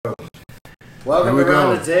Welcome to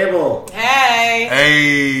Around the Table. Hey.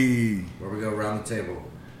 Hey. Where we go around the table.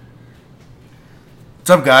 What's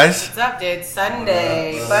up, guys? What's up, dude?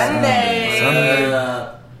 Sunday. Fun day.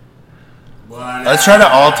 Sunday. Let's try to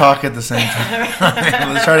all talk at the same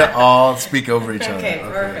time. Let's try to all speak over each other. Okay,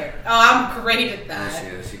 perfect. Oh, I'm great at that.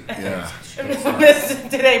 Yeah.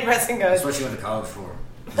 Today, Preston goes, That's what you went to college for.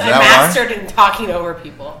 I mastered in talking over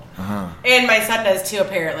people. And my son does too,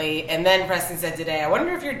 apparently. And then Preston said today, I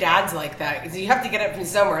wonder if your dad's like that. Because you have to get it from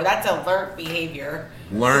somewhere. That's a learned behavior.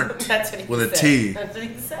 Learned That's what he with said. a T. That's what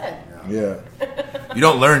he said. Yeah. You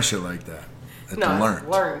don't learn shit like that. It's No, learned. it's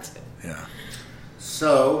learned. Yeah.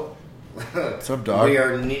 So, What's up, dog? we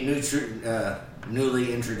are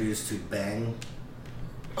newly introduced to Bang.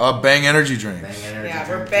 Bang energy drinks. Bang Energy Yeah,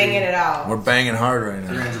 Drink we're banging it out. We're banging hard right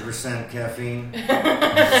now. 300% caffeine.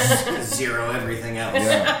 Zero everything else.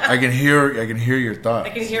 Yeah. I can hear your thoughts.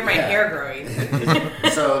 I can hear my hair growing.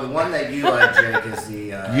 So the one that you like, Jake, is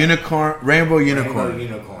the Rainbow unicorn. Rainbow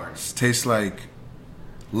Unicorn. It tastes like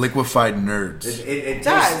liquefied nerds. It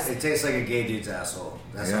does. tastes like a gay dude's asshole.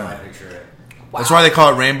 That's how Yeah. I picture it. Wow. That's why they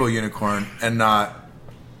call it rainbow unicorn and not.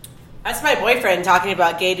 That's my boyfriend talking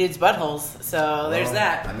about gay dudes' buttholes. So there's Well,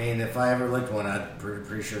 that. I mean, if I ever licked one, I'd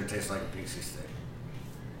pretty sure it tastes like a pixie stick.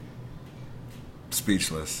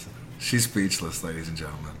 Speechless. She's speechless, ladies and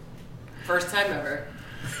gentlemen. First time ever.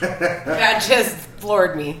 That just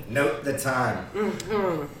floored me. Note the time.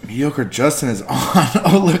 Mediocre Justin is on.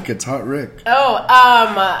 Oh, look, it's Hot Rick.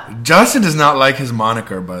 Oh, Justin does not like his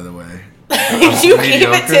moniker, by the way. you gave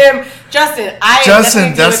it to him. Justin,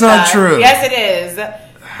 Justin, that's not true. Yes, it is.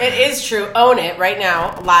 It is true. Own it right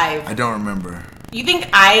now, live. I don't remember. You think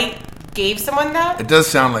I gave someone that? It does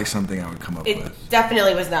sound like something I would come up It with.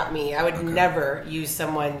 definitely was not me. I would never use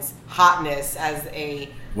someone's hotness as a,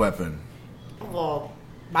 Weapon. well,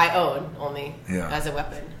 my own only, Yeah. as a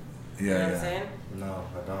weapon. Yeah, You know what yeah. I'm saying? No,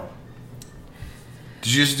 I don't.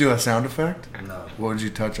 Did you just do a sound effect? No. What would you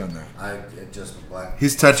touch on that? It just black.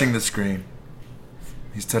 He's touching the screen.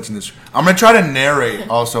 He's touching the screen. I'm going to try to narrate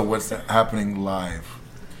also what's happening live.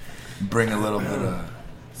 Bring a little bit of...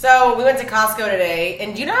 So we went to Costco today,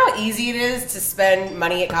 and do you know how easy it is to spend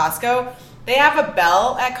money at Costco? They have a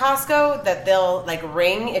bell at Costco that they'll like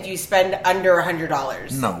ring if you spend under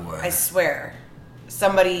 $100. No way. I swear.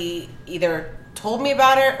 Somebody either told me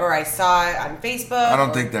about it or I saw it on Facebook. I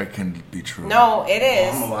don't think that can be true. No, it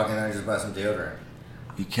I'm is. gonna walk in there and just buy some deodorant.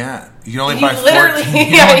 You can't. You can only You buy 14, you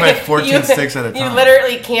can only buy 14 sticks at a time. You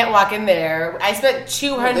literally can't walk in there. I spent They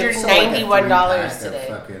sell like a $291 3-pack today.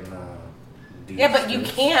 of fucking, Yeah, but you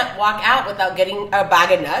can't walk out without getting a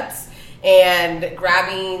bag of nuts and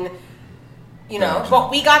grabbing, you know. Gotcha. Well,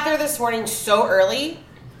 we got there this morning so early.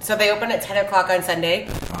 So they open at 10 o'clock on Sunday.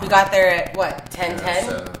 We got there at, what,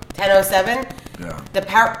 10:10? 10:07? Yeah. The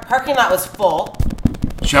parking lot was full.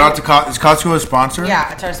 Shout out to Costco. Is Costco a sponsor?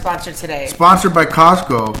 Yeah, it's our sponsor today. Sponsored by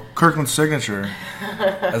Costco, Kirkland Signature,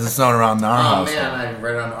 as it's known around our Oh house. man, I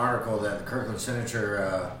read on an article that the Kirkland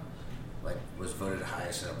Signature was voted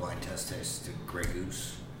highest in a blind test taste to Grey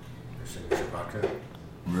Goose, their signature vodka.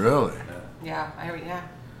 Really? Yeah, you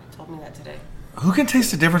told me that today. Who can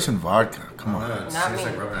taste the difference in vodka? Come on. It Not tastes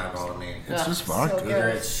me. like rubbing alcohol to me. It's Ugh, just so vodka. good. Either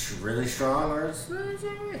it's really strong or it's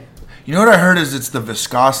alright. You know what I heard is it's the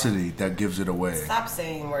viscosity that gives it away. Stop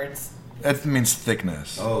saying words. That means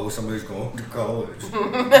thickness. Oh, somebody's going to college. It's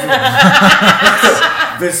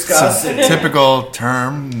Viscosity. a typical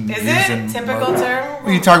term. Is used it? in Typical term?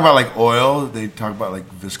 When you talk about like oil, they talk about like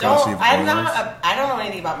viscosity of oils. I don't know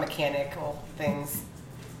anything about mechanical things,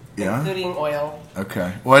 Yeah? including oil.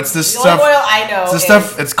 Okay. Well, it's this The stuff. only oil I know It's this is...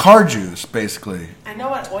 stuff. It's car juice, basically. I know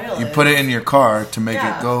what oil You is. put it in your car to make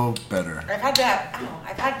Yeah. it go better. I've had that.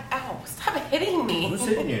 Ow, stop hitting me. Who's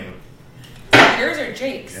hitting you? Yours or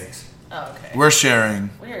Jake's? Jake's. Oh, okay. We're sharing.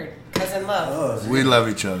 Weird. Cousin love. Oh, is it? We love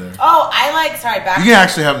each other. Oh, I like, sorry, back. You can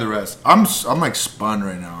actually have the rest. I'm like spun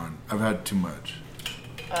right now. I've had too much.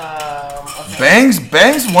 Okay.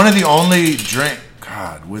 Bang's one of the only drink.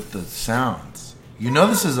 God, with the sounds. You know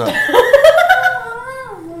this is a.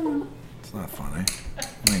 It's not funny.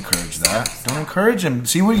 Don't encourage that. Don't encourage him.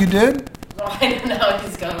 See what you did? Oh, I don't know how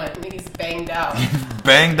he's going. He's banged out.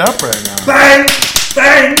 Banged up right now. Bang!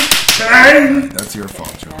 Bang! Bang! That's your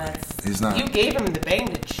fault, Joey. Yes. He's not. You gave him the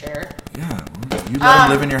banged share. Yeah, you let him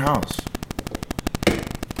live in your house.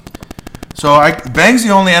 So Bang's the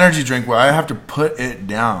only energy drink where I have to put it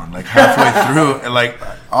down like halfway through, and like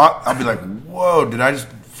I'll be like, "Whoa, did I just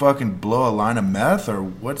fucking blow a line of meth or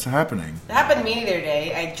what's happening?" That happened to me the other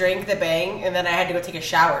day. I drank the Bang and then I had to go take a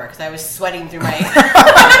shower because I was sweating through my.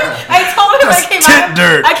 I told him Just tit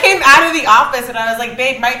dirt. I came out of the office and I was like,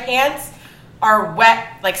 "Babe, my pants are wet,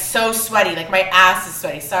 like so sweaty, like my ass is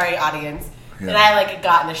sweaty. Sorry, audience. Yeah. And I like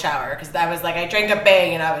got in the shower because I was like, I drank a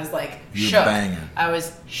bang and I was like You were shook. banging. I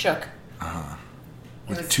was shook.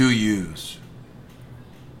 With was- 2 U's.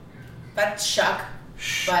 That's shuck,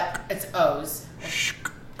 but it's O's.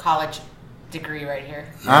 College degree right here.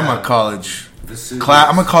 I'm a college Vesuvius.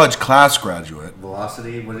 I'm a college class graduate.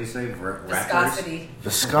 Velocity. What did he say? Viscosity.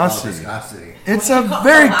 Viscosity. Oh, viscosity. It's a call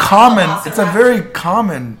very it common. velocity? It's a very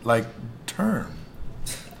common like term.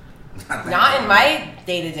 Not in my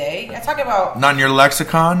day to day. I talk about. Not in your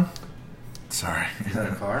lexicon. Sorry, Is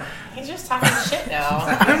that a car? He's just talking shit now.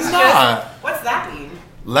 I'm not. What's that mean?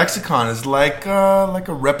 Lexicon is like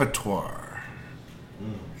a repertoire.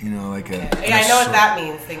 You know, like a. Yeah, I know what that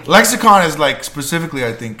means. Thank you. Lexicon is like specifically,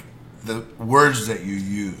 I think, the words that you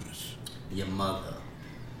use. Your mother.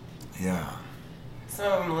 Yeah.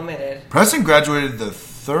 Some of them limited. Preston graduated the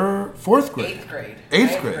 4th grade. 8th grade. 8th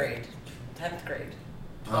 9th grade. 10th grade.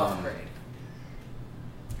 12th grade.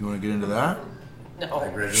 You want to get into that? I No.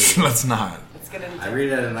 graduated. Let's Let's not. get into I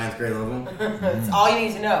read at a 9th grade level. That's all you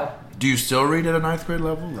need to know. Do you still read at a 9th grade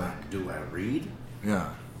level? Like, Do I read?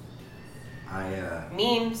 yeah.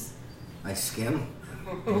 Memes. I skim.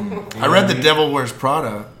 I read The Devil Wears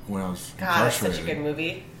Prada when I was God, that's such a incarcerated. good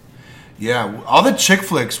movie. Yeah, all the chick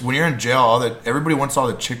flicks. When you're in jail, everybody wants all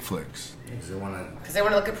the chick flicks. Because they want to. Because they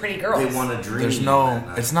want to look at pretty girls. They want to dream. There's that no.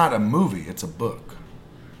 night. It's not a movie. It's a book.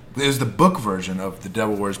 It was the book version of The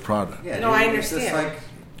Devil Wears Prada. Yeah, No, dude, I it's just understand. like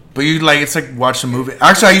But you like it's like watch the movie.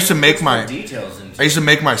 Actually, I used to make my details into. I used to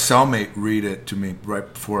make my cellmate read it to me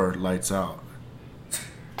right before lights out.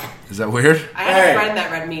 Is that weird? I had Hey. a friend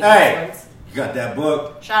that read Memes Hey. once. You got that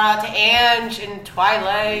book? Shout out to Ange in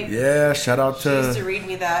Twilight. Yeah. Shout out She used to to read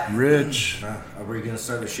me that. Rich. Are we gonna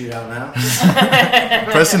start the shootout now?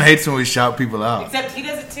 Preston hates when we shout people out. Except he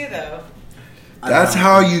does it too, though. That's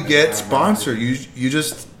how you get sponsored. You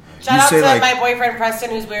just Shout you out say to like my boyfriend Preston,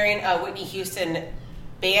 who's wearing a Whitney Houston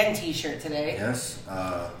band T-shirt today. Yes. he's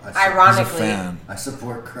a Ironically. fan. I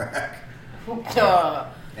support crack Duh.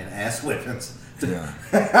 and ass whippings.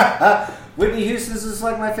 Yeah. Whitney Houston's is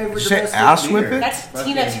like my favorite. Did you say domestic ass leader. whipping? That's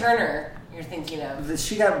Fucking- Tina Turner you're thinking of.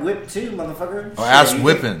 She got whipped too, motherfucker. Oh, ass Shit, you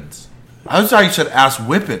whippings. I thought you said ass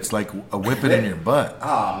whippets, like a whippet in your butt. think-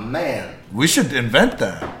 Oh man, We should invent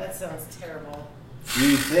that. That sounds terrible.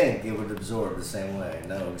 you think it would absorb the same way?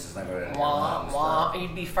 No, it's just not going to. Wah, wah.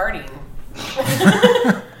 You'd be farting.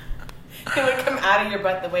 It would come out of your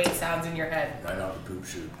butt the way it sounds in your head. Right off the poop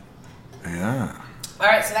chute. Yeah. All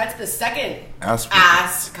right, so that's the second Ass whipping.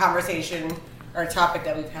 ass conversation or topic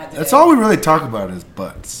that we've had today. That's all we really talk about is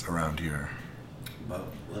butts around here. But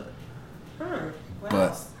what? What But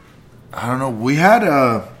else? I don't know. We had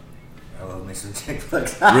I love me some chick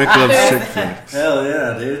flicks. Rick loves chick flicks. Hell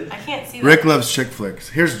yeah, dude. I can't see that. Rick loves chick flicks.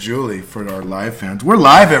 Here's Julie for our live fans. We're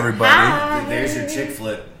live, everybody. Hi. There's your chick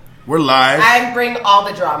flick. We're live. I bring all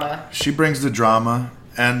the drama. She brings the drama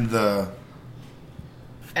and the.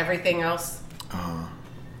 Everything else.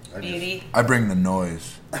 Beauty. I bring the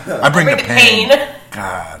noise. I bring the the pain. pain.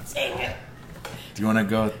 God. Dang it. Do you want to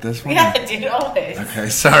go with this one? Yeah, dude, always. Okay,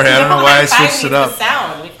 sorry. I don't know why I switched it up.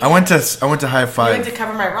 Sound. I went to High I Five. went to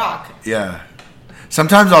cover my rock. Yeah.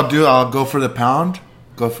 Sometimes I'll go for the pound,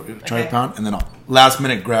 try Okay. the pound, and then I'll last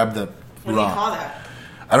minute grab the What do you rock. call that?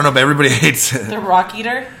 I don't know, but everybody hates it. The rock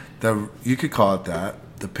eater? You could call it that.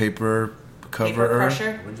 The paper cover. Paper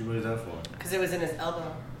crusher? What'd you believe that for? Because it was in his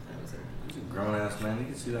elbow. He's a grown ass man. You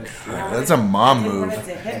can see that shit. That's a mom I move. wanted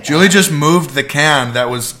to hit Julie that. just moved the can that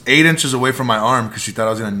was 8 inches away from my arm because she thought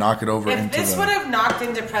I was going to knock it over If into this the. would have knocked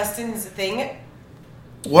into Preston's thing, there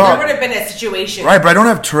would Well, have been a situation. right, but I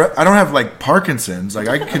don't have like Parkinson's. Like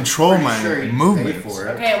I can control Pretty my sure you paid movements. for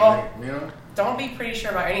it, Okay, well- right? You know? Don't be pretty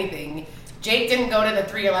sure about anything. Jake didn't go to the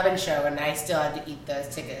 311 show, and I still had to eat those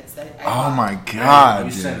tickets. That I Oh bought. my god,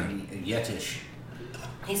 You dude. sent Yetish.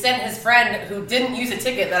 He sent his friend who didn't use a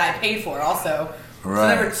ticket that I paid for also. So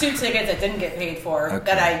Right. there were 2 tickets that didn't get paid for Okay.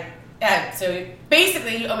 that I had. So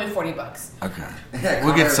basically, you owe me $40. Okay, Yeah,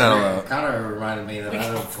 we can settle up. Connor reminded me that I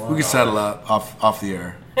don't. We can settle up off the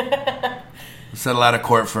air. Settle out of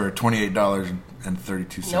court for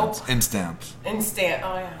 $28.32 Nope. in stamps. In stamp.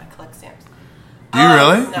 Oh, yeah, I collect stamps. Do you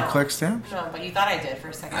really? No. You collect stamps? No, but you thought I did for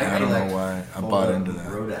a second. I don't know why I bought into that.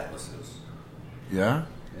 Road atlases. Yeah.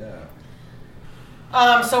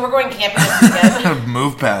 Yeah. So we're going camping this weekend.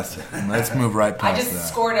 Move past it. Let's move right I past just that.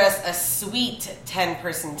 scored us a sweet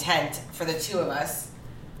 10-person tent for the 2 of us.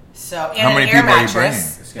 So and How many an air people are you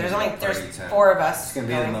mattress. It's gonna There's be only a there's party tent. 4 of us. It's gonna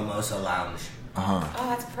be the going. Mimosa Lounge. Oh,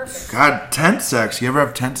 that's perfect. God, tent sex. You ever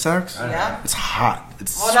have tent sex? Yeah. It's hot.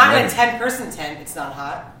 It's Well, not in a sweaty. 10-person tent. It's not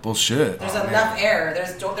hot. Bullshit. There's enough air.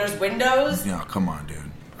 There's windows. Yeah, come on, dude.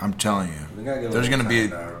 I'm telling We you. gotta get There's gonna be.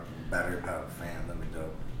 battery powered fan. That'd be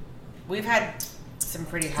dope. We've had some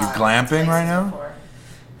pretty hot. glamping places right now? before.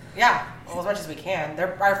 Yeah, well, as much as we can.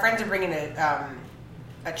 Our friends are bringing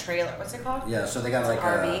a trailer. What's it called? Yeah, so they got like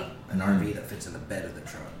RV. an RV that fits in the bed of the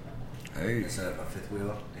truck Hey, instead of a fifth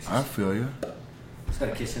wheel. It's I feel you. It's got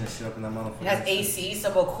a kitchen and shit up in that motherfucker. It has AC,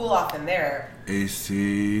 so we'll cool off in there.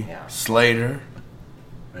 AC. Yeah. Slater.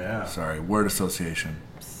 Yeah. Sorry, word association.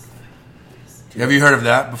 Have you heard of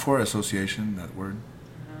that before? Association, that word?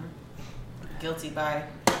 Guilty by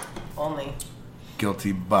only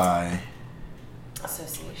Guilty by.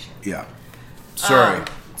 association. Yeah. Sorry.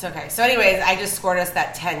 It's okay. So, anyways, I just scored us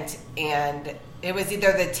that tent, and it was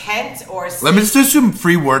either the tent or. Let me just do some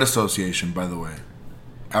free word association, by the way.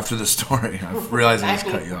 After the story, I realized I just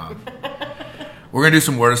cut you off. We're going to do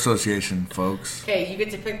some word association, folks. Okay, you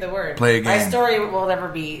get to pick the word. Play a My game. story will never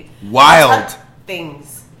be Wild.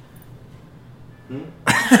 things. Did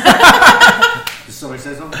somebody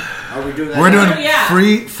say something? Are we doing that? We're now? doing Yeah.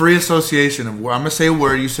 free association of. I'm going to say a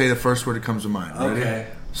word. You say the first word that comes to mind. Ready? Okay.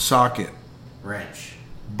 Socket. Wrench.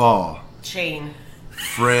 Ball. Chain.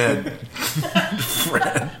 Fred.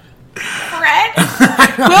 Fred. Fred?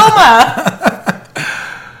 Wilma!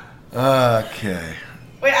 Okay.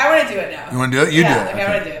 Wait, I want to do it now. You want to do it? You yeah, do it. Okay, I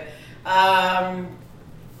want to do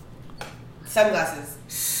it. Sunglasses.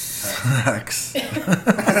 Sex.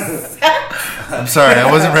 I'm sorry. I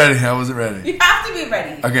wasn't ready. You have to be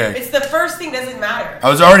ready. Okay. It's the first thing, doesn't matter. I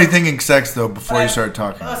was already thinking sex, though, before you started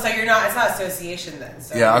talking. Oh, so you're not, it's not association then.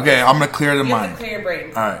 So Yeah, okay. I'm going to clear the You have mind. to clear your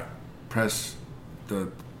brain. All right. Press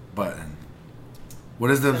the button.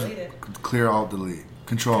 What is the Delete it. clear alt delete?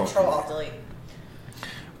 Control. Control Alt Delete.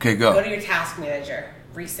 Okay, Go go. to your task manager.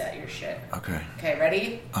 Reset your shit. Okay. Okay,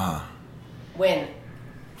 ready? Uh-huh. Win.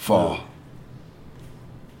 Fall.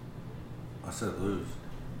 I said lose.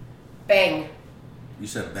 Bang. You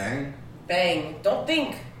said bang? Bang. Don't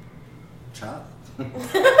think. Chop?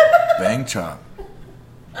 Bang chop.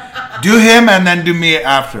 Do him and then do me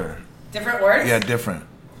after. Different words? Yeah, different.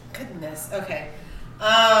 Goodness. Okay.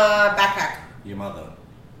 Backpack. Your mother.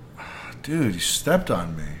 Dude, you stepped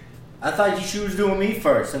on me. I thought she was doing me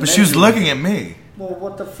first. But she was looking at me. Well,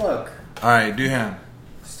 what the fuck? All right, do him.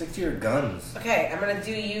 Stick to your guns. Okay, I'm gonna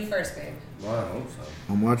do you first, babe. Well, I hope so.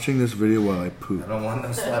 I'm watching this video while I I poop. don't want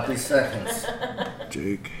no sloppy seconds.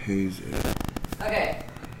 Jake hates it Okay.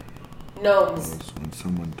 Gnomes. when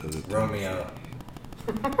someone does it. to me. Romeo.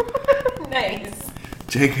 Nice.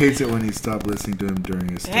 Jake hates it when he stopped listening to him during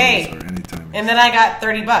his stories Hey. or anytime. And then I got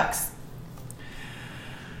 $30.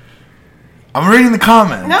 I'm reading the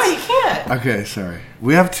comments. No, you can't. Okay, sorry.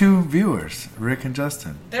 We have 2 viewers, Rick and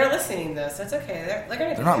Justin. They're listening though, so it's okay. They're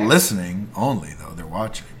gonna. They're not listening only, though. They're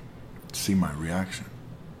watching to see my reaction.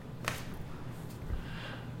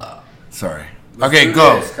 Sorry. Let's Okay, do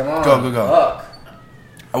go. this. Come on. Go. Fuck.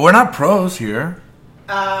 We're not pros here.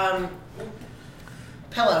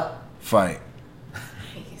 Pillow. Fight.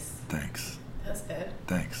 Nice. Thanks. That's good.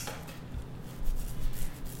 Thanks.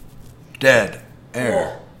 Dead.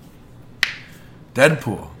 Air. Cool.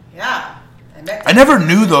 Deadpool. Yeah. I never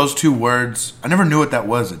knew those 2 words. I never knew what that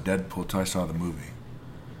was at Deadpool till I saw the movie.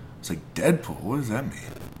 It's like, Deadpool? What does that mean?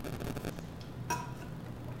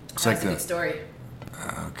 It's That's like a good story.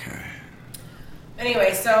 Okay.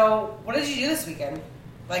 Anyway, so what did you do this weekend?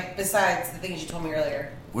 Like besides the things you told me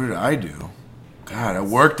earlier. What did I do? God, I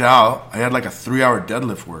worked out. I had like a 3-hour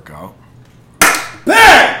deadlift workout.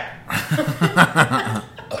 That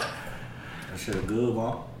shit was good,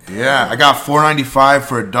 ball. Yeah, I got $4.95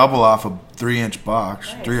 for a double off a 3-inch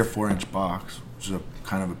box, Nice. 3 or 4-inch box, which is a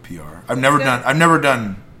kind of a PR. I've never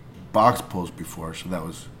done box pulls before, so that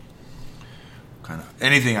was kind of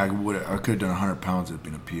anything I could have done 100 pounds. It'd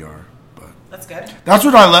been a PR, but That's good. that's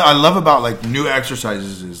what I love about like new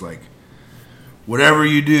exercises is like whatever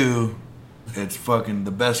you do, it's fucking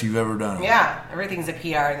the best you've ever done. Yeah, everything's a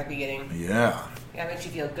PR in the beginning. Yeah. Yeah, it makes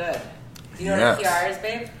you feel good. Do you know Yes. what a PR is,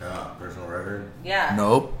 babe? Personal record. Yeah.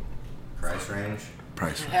 Nope. Price range.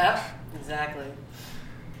 Price. Yeah, exactly.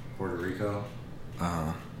 Puerto Rico.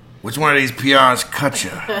 Which one of these PRs cut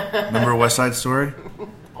you? Remember West Side Story?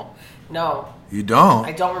 No, You don't.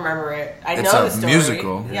 I don't remember it. I It's know a the story.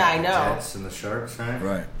 musical. Yeah, I know. Jets and the Sharks, right?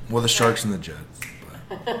 Right. Well, the Sharks and the Jets.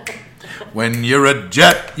 But. When you're a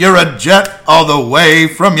jet all the way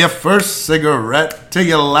from your first cigarette to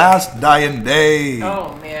your last dying day.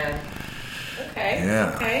 Oh man. Okay.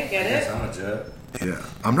 Yeah. Okay, get Yes, it. I'm a jet. Yeah.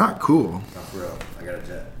 I'm not cool. Not for real. I got a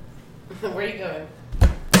jet. Where are you going?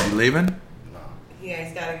 You leaving? No. Yeah,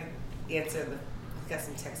 he's got to answer. He's got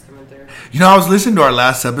some text coming through. You know, I was listening to our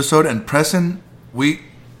last episode, and Preston, we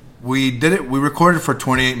did it. We recorded for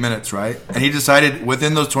 28 minutes, right? And he decided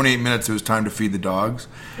within those 28 minutes it was time to feed the dogs.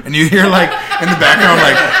 And you hear like in the background,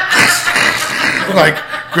 like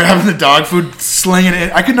grabbing the dog food, slinging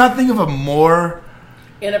it. I could not think of a more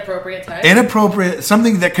inappropriate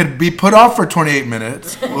something that could be put off for 28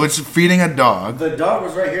 minutes, which is feeding a dog. The dog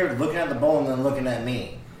was right here looking at the bowl and then looking at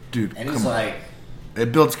me. Dude, and he's like,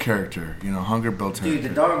 it builds character. You know, hunger builds character.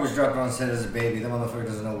 Dude, the dog was dropped on set as a baby. The motherfucker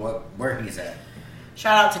doesn't know where he's at.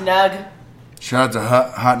 Shout out to Nug. Shout out to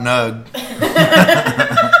Hot Nug.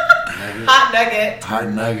 Hot Nugget. Hot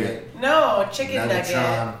Nugget. No, chicken nugget.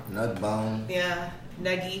 Nug bone. Yeah,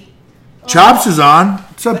 Nuggy. Chops is on.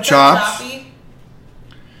 What's up, What's Chops? Up, Choppy?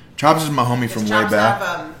 Chops is my homie from way Chops back.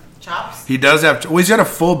 have chops? He does have. Well, he's got a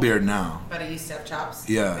full beard now. But he used to have chops.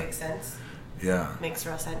 Yeah. Makes sense. Yeah. Makes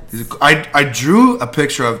real sense. I drew a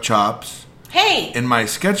picture of Chops. Hey! In my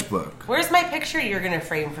sketchbook. Where's my picture you're going to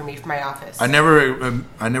frame for me for my office? I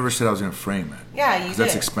never said I was going to frame it. Yeah, you did.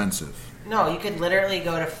 That's expensive. No, you could literally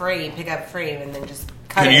go to frame, pick up frame, and then just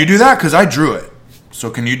cut it. Can you do that? Because I drew it.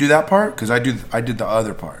 So can you do that part? Because I did the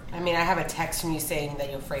other part. I mean, I have a text from you saying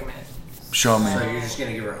that you'll frame it. Show me. So you're just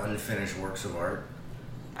going to give her unfinished works of art?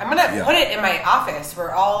 I'm going to put it in my office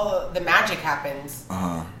where all the magic happens.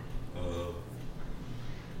 Uh-huh.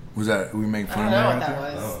 Was that, we make fun of that? I don't know right what that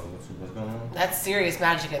there? was. Oh, what's going on? That's serious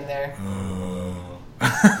magic in there.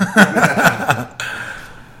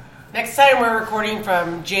 Next time we're recording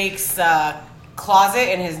from Jake's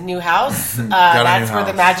closet in his new house. That's where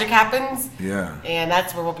the magic happens. Yeah. And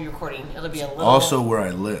that's where we'll be recording. It'll be a little... Also where I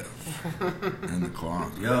live. In the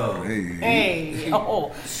closet. Yo. Hey.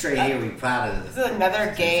 Oh. Straight here, we proud of this. This is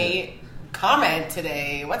another gay comment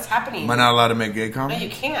today. What's happening? Am I not allowed to make gay comments? No,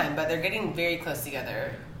 you can, but they're getting very close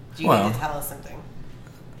together. Do you need to tell us something?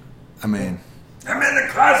 I mean... I'm in the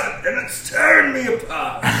closet and it's tearing me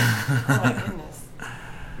apart. Oh my goodness.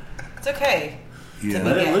 It's okay. Yeah.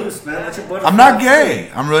 Let it loose, man. Let your butterfly I'm not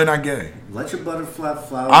gay. I'm really not gay. Let your butterfly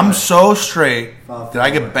fly. I'm so straight that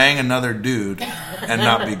I could bang another dude and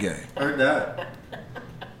not be gay. Heard that.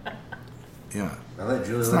 Yeah. I let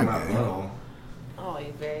Julie lick my butthole. Oh,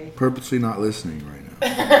 you very... Purposely not listening right now.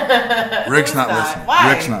 Rick's not listening.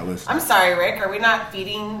 Why? Rick's not listening. I'm sorry, Rick. Are we not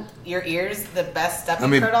feeding your ears the best stuff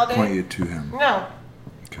you've heard all day? Let me point you to him. No.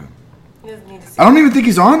 Okay. He doesn't need to see. I don't even think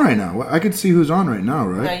he's on right now. I could see who's on right now,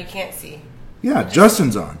 right? No, you can't see. Yeah,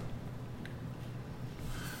 Justin's on.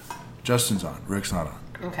 Justin's on. Rick's not on.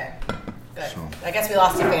 Okay. Good. So. I guess we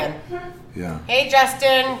lost a fan. Yeah. Hey,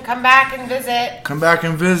 Justin, come back and visit. Come back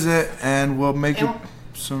and visit, and we'll make it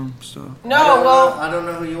some stuff. No, I don't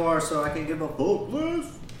know who you are, so I can give up hope.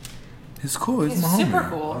 It's cool. He's my super homie.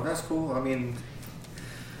 cool. Oh, that's cool. I mean,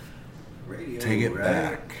 radio. Take it right?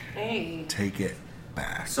 back. Hey. Take it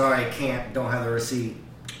back. Sorry, I can't. Don't have the receipt.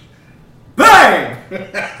 Bang!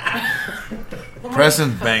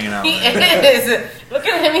 Preston's banging out. He is. Look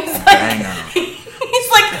at him. He's like, bang out.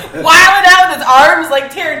 He's like wilding out with his arms like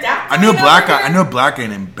pterodactyl. I knew a black guy. I know a black guy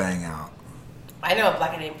named Bang Out. I know a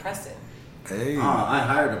black guy named Preston. Hey. I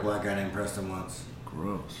hired a black guy named Preston once.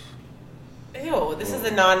 Gross. Ew, this is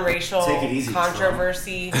a non-racial Take it easy,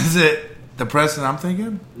 controversy. Is it the Preston I'm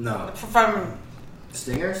thinking? No. From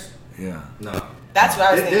Stingers? Yeah. No. That's what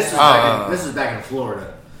I was thinking. This is back in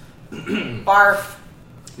Florida. Barf.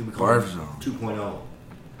 Barf Zone 2.0.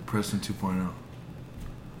 Preston 2.0.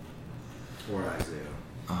 Or Isaiah.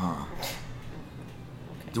 Uh-huh.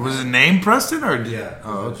 Okay. Was his name Preston or yeah?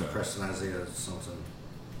 Oh, okay. Preston Isaiah something.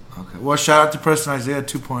 Okay. Well, shout out to Preston Isaiah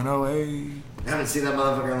 2.0. Hey. I haven't seen that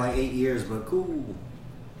motherfucker in like 8 years, but cool.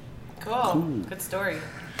 Cool. Good story.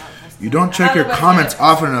 You don't check your comments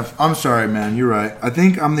often enough. I'm sorry, man. You're right. I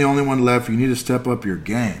think I'm the only one left. You need to step up your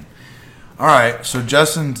game. All right. So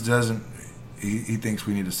Justin doesn't. He thinks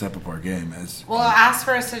we need to step up our game. Well, ask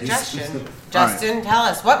for a suggestion. Justin, tell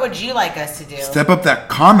us. What would you like us to do? Step up that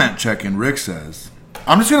comment check-in, Rick says.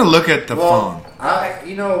 I'm just going to look at the phone.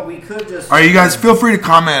 We could just... All right, you guys, feel free to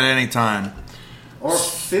comment at any time. Or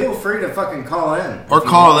feel free to fucking call in. Or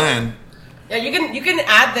call in. Yeah, you can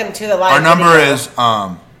add them to the live Our number video. is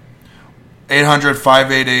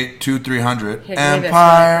 800-588-2300.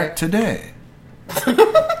 Empire Today.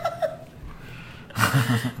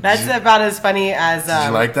 That's about as funny as Did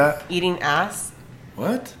you like that? Eating ass.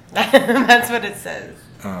 What? That's what it says.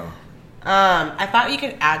 Oh. I thought you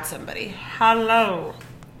could add somebody. Hello.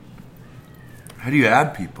 How do you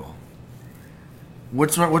add people?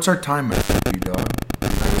 What's our time method, you dog?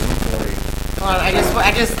 Hold on, I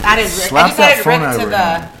just added Rick. Slap I just that added phone Rick out to of the.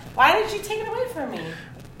 her hand. Why did you take it away from me?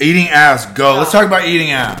 Eating ass. Go. Let's talk about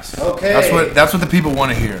eating ass. Okay. That's what the people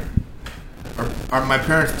want to hear. My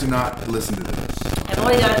parents do not listen to this. I've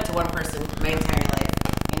only done it to one person my entire life,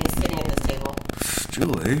 and he's sitting at this table.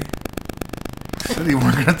 Julie, I said you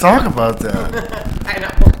weren't going to talk about that. I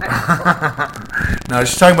know. No,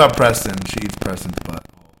 she's talking about Preston. She eats Preston's butt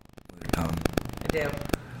with her tongue. I do.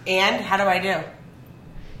 And how do I do?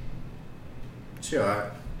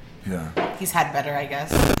 Sure. Yeah. He's had better, I guess.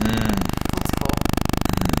 That's cool.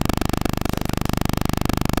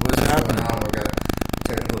 What's happening? We got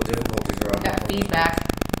technical difficulties. Got feedback.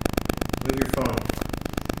 Move your phone.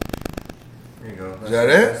 There you go. Is that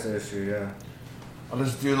it? That's the issue, yeah. I'll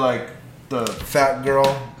just do like the fat girl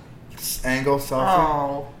angle selfie.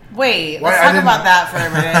 Oh. Wait, Why, let's I talk didn't- about that for a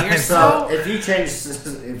minute. You're So, so... if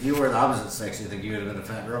you were the opposite sex, you think you would have been a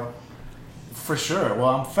fat girl? For sure. Well,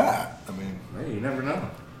 I'm fat. I mean, Hey, you never know.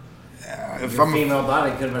 if Your I'm female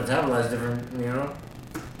body could metabolize different, you know?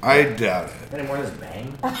 I doubt it. Any more of this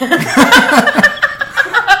bang?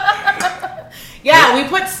 Yeah, we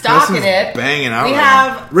put stock in Preston's it. banging out. We right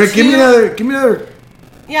have now. Rick, give me another.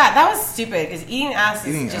 Yeah, that was stupid because eating ass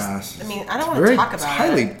is Eating just. ass. I mean, I don't want Very to talk about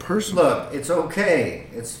highly it. personal. Look, it's okay.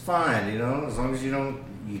 It's fine, you know? As long as you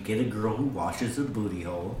get a girl who washes a booty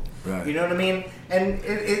hole. Right. You know what I mean? And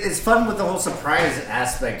it's fun with the whole surprise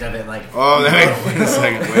aspect of it. Like, Oh, wait a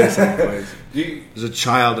second. you, There's a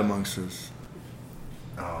child amongst us.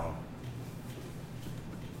 oh,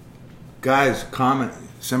 Guys, comment.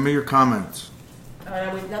 Send me your comments.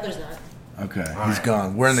 No, there's not. Okay, All he's right.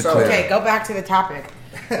 gone. We're in the So- clear. Okay, go back to the topic.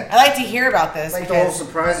 I like to hear about this like the whole because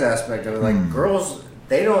surprise aspect of it. Like, girls,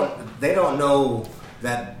 they don't know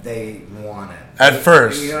that they want it. At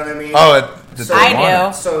first. You know what I mean? Oh, that So- they I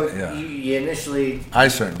want do. it. So Yeah. you initially I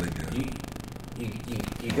certainly do.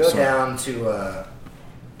 you go Sorry. down to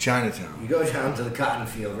Chinatown. you go down to the cotton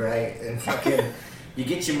field, right? And fucking you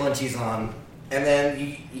get your munchies on, and then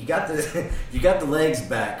you got the you got the legs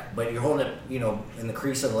back, but you're holding it, you know, in the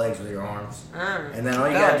crease of the legs with your arms. And then all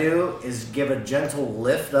you gotta do is give a gentle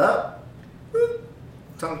lift up, boop,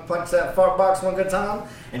 tongue punch that fart box one good time,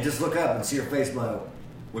 and just look up and see your face like,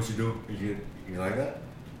 what you do? You like that?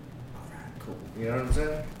 Alright, cool. You know what I'm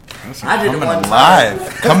saying? That's I did it coming one alive.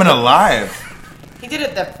 time. Coming alive. he did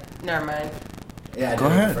it never mind. Yeah, I Go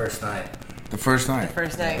did it ahead. the first night. The first night.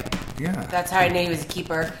 First night. Yeah. That's how I knew he was a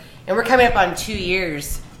keeper. And we're coming up on 2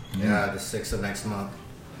 years. Yeah, the 6th of next month.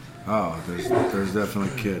 Oh, there's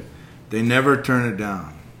definitely a kid. They never turn it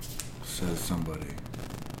down, says somebody.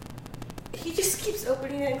 He just keeps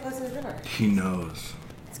opening it and closing the door. He knows.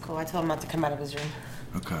 It's cool. I told him not to come out of his room.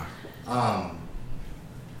 Okay.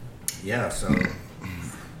 Yeah, so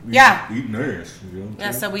Yeah. eating ass.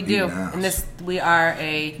 Yeah, so we do. Eating ass. And we are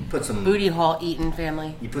a Put some booty hole eating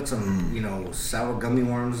family. You put some, you know, sour gummy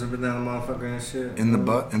worms up in that motherfucker and shit. In the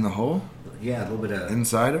butt, in the hole, Yeah, a little bit of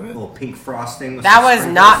inside of a it. little pink frosting. With That some was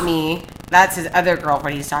sprinkles. not me. That's his other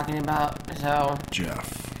girlfriend he's talking about. So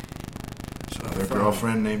Jeff. His other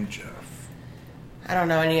girlfriend named Jeff. I don't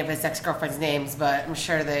know any of his ex-girlfriends' names, but I'm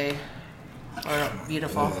sure they are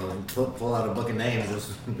beautiful. Pull out a book of names.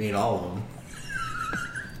 This would mean all of them.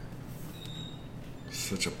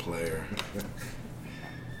 Such a player.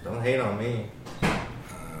 Don't hate on me. All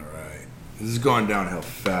right. This is going downhill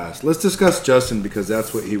fast. Let's discuss Justin because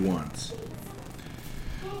that's what he wants.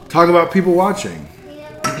 Talk about people watching.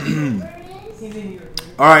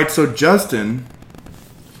 All right, so Justin.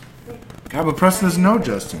 God, but Preston doesn't know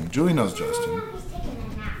Justin. Julie knows Justin.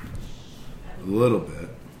 A little bit.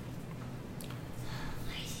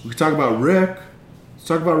 We can talk about Rick. Let's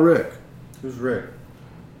talk about Rick. Who's Rick?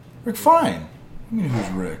 Rick Fine. I mean, who's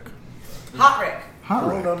Rick? Hot Rick. Hot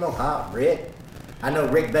I Rick. don't know Hot Rick. I know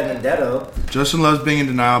Rick Benedetto. Justin loves being in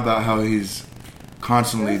denial about how he's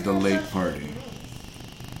constantly the late party.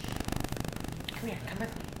 Come here, come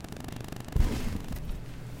with me.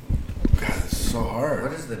 God, it's so hard.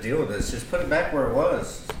 What is the deal with this? Just put it back where it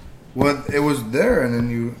was. Well, it was there, and then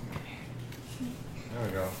you. There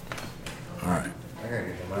we go. All right. I gotta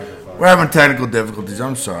get the microphone. We're having technical difficulties.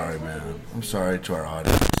 I'm sorry, man. I'm sorry to our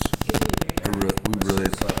audience.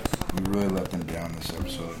 We really let them down this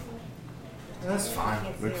episode. That's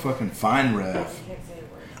fine. Rick fucking Fine Rev.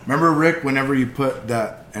 Remember Rick? Whenever you put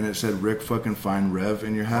that and it said Rick fucking Fine Rev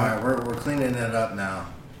in your All hat, right, we're cleaning it up now.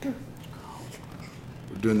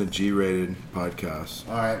 we're doing the G-rated podcast.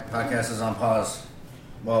 All right, podcast is on pause.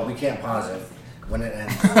 Well, we can't pause it when it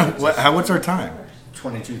ends. What's our time?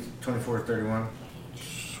 24:31.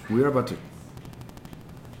 We are about to.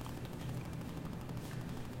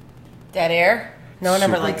 Dead air. No one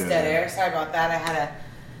ever Super likes dead dead air. air. Sorry about that. I had a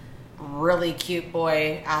really cute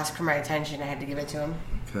boy ask for my attention. I had to give it to him.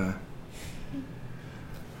 Okay.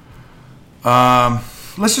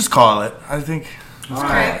 Let's just call it. I think. All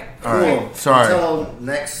right. All right. Cool. Sorry. Until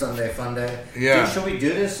next Sunday, fun day. Yeah. Dude, should we do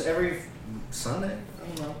this every Sunday? I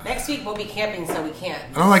don't know. Next week we'll be camping, so we can't.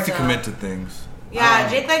 I don't like to commit to things. Yeah,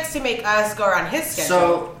 Jake likes to make us go around his schedule.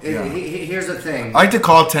 So here's the thing. I like to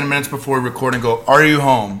call 10 minutes before we record and go, are you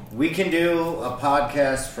home? We can do a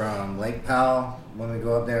podcast from Lake Powell. When we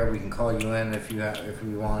go up there, we can call you in if we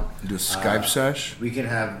want. Do a Skype sesh? We can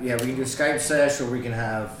have we can do a Skype sesh, or we can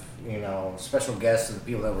have special guests of the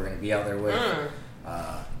people that we're going to be out there with.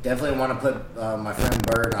 Definitely want to put my friend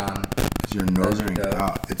Bird on. Is your nose ring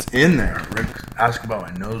out? It's in there. Rick, ask about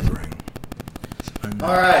my nose ring. All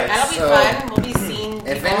right, that'll be fun. We'll be seeing.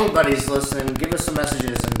 If anybody's listening, give us some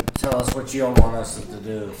messages and tell us what you all want us to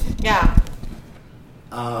do. Yeah.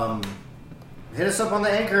 Hit us up on the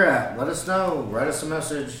Anchor app. Let us know. Write us a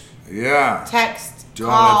message. Yeah. Text. Do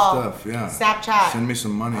call, all that stuff. Yeah. Snapchat. Send me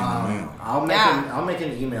some money in the mail. I'll make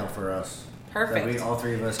an email for us. Perfect. That all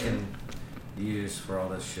three of us can use for all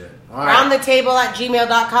this shit. All right.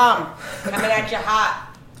 Roundthetable@gmail.com. Coming at you hot.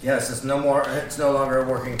 Yes, it's no longer a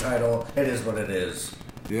working title. It is what it is.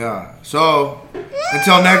 Yeah. So,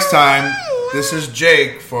 until next time, this is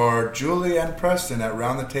Jake for Julie and Preston at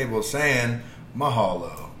Round the Table saying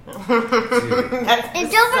mahalo. And don't forget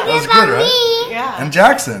That was about good, right? me. Yeah. And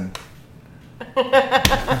Jackson. Don't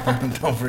forget.